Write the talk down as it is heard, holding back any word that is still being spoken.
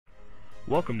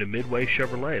Welcome to Midway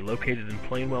Chevrolet, located in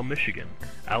Plainwell, Michigan,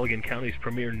 Allegan County's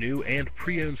premier new and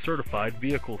pre-owned certified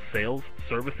vehicle sales,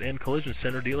 service, and collision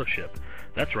center dealership.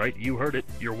 That's right, you heard it,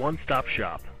 your one-stop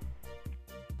shop.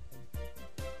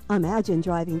 Imagine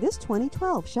driving this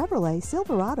 2012 Chevrolet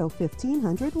Silverado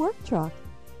 1500 work truck,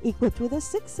 equipped with a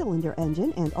 6-cylinder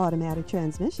engine and automatic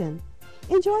transmission.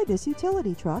 Enjoy this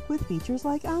utility truck with features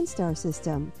like OnStar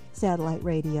system, satellite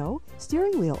radio,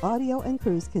 steering wheel audio and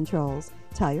cruise controls,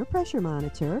 tire pressure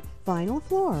monitor, vinyl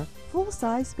floor,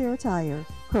 full-size spare tire,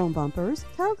 chrome bumpers,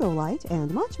 cargo light,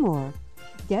 and much more.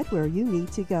 Get where you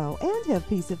need to go and have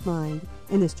peace of mind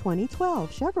in this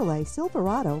 2012 Chevrolet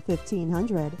Silverado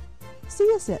 1500.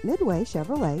 See us at Midway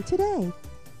Chevrolet today.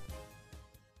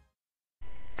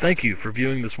 Thank you for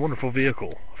viewing this wonderful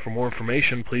vehicle. For more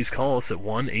information, please call us at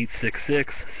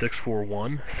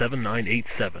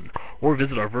 1-866-641-7987 or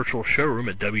visit our virtual showroom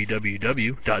at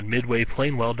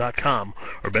www.midwayplainwell.com,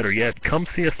 or better yet, come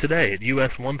see us today at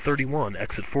US 131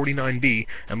 exit 49B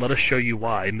and let us show you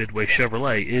why Midway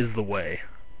Chevrolet is the way.